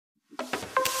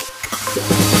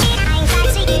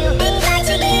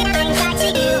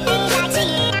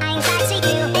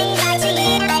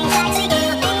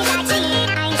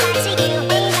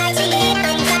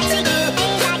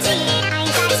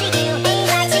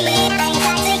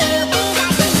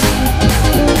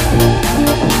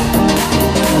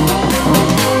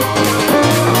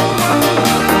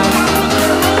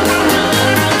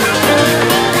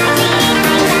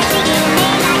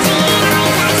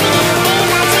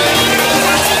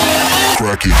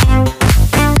Work it.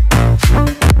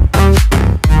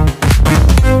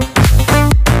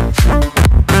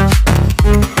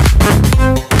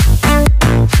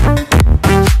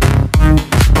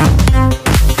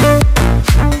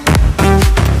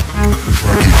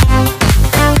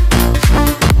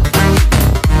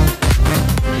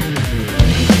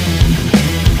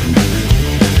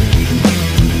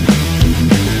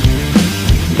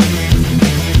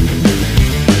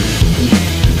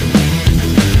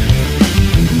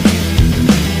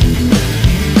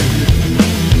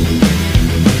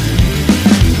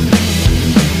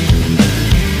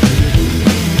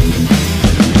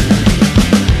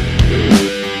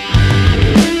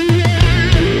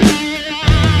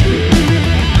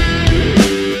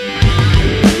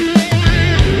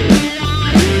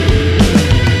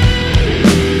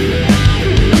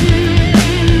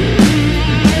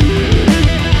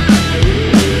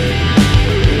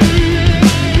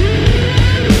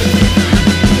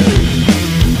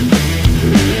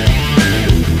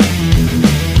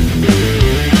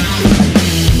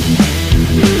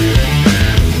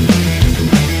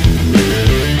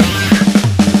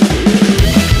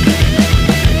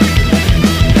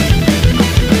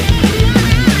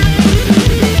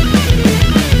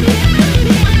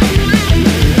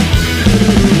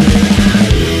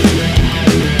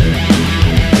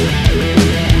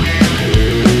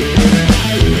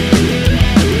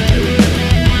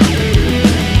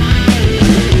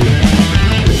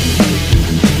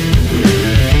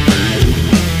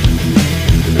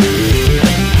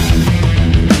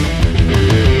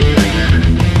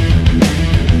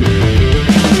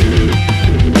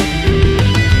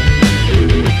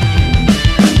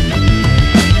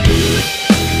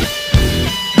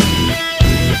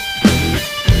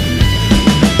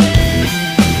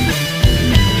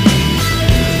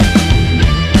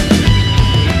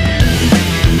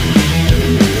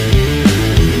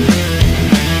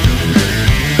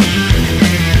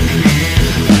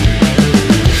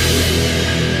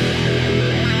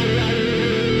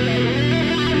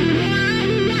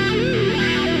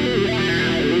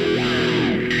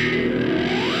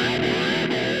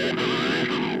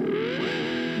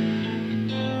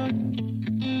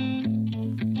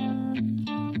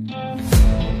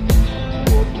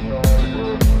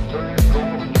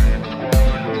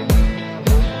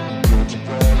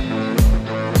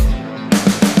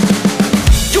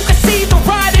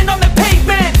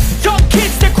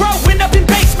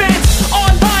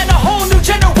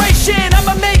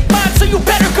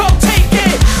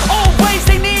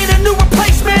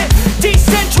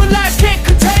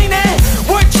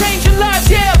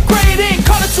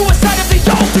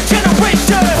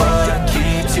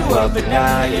 But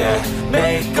now, yeah,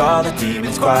 make all the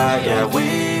demons quiet, yeah.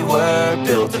 We were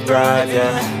built to thrive,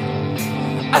 yeah.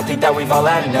 I think that we've all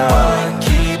had enough. What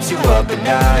keeps you up at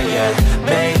night, yeah.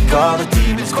 Make all the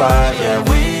demons quiet, yeah.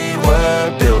 We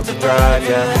were built to thrive,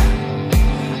 yeah.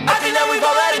 I think that we've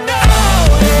all had enough,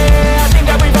 yeah. I think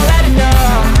that we've all had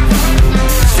enough.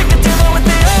 Sick of dealing with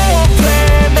the old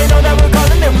plan. They know that we're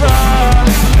calling it wrong.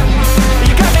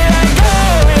 You got me like,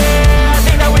 oh yeah. I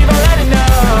think that we've all had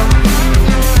enough.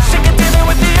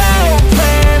 With the old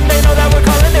plan, they know that we're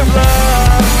calling it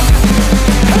wrong.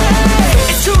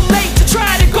 Hey, it's too late to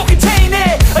try to go contain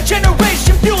it. A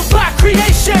generation fueled by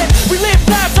creation. We live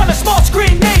lives on a small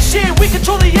screen nation. We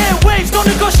control the airwaves, no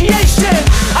negotiation.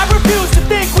 I refuse to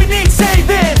think we need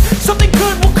saving. Something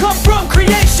good will come from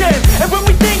creation. And when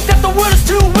we think that the world is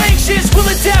too anxious, we'll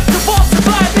adapt, evolve,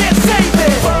 survive and save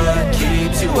it. What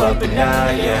keeps you up at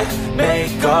night, yeah.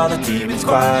 Make all the demons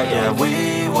quiet, yeah.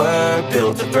 We were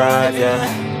built to thrive,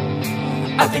 yeah.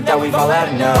 I think that we've all had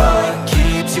enough. What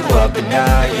keeps you up at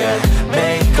night, yeah.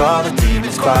 Make all the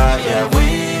demons quiet, yeah.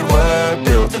 We were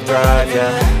built to thrive,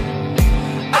 yeah.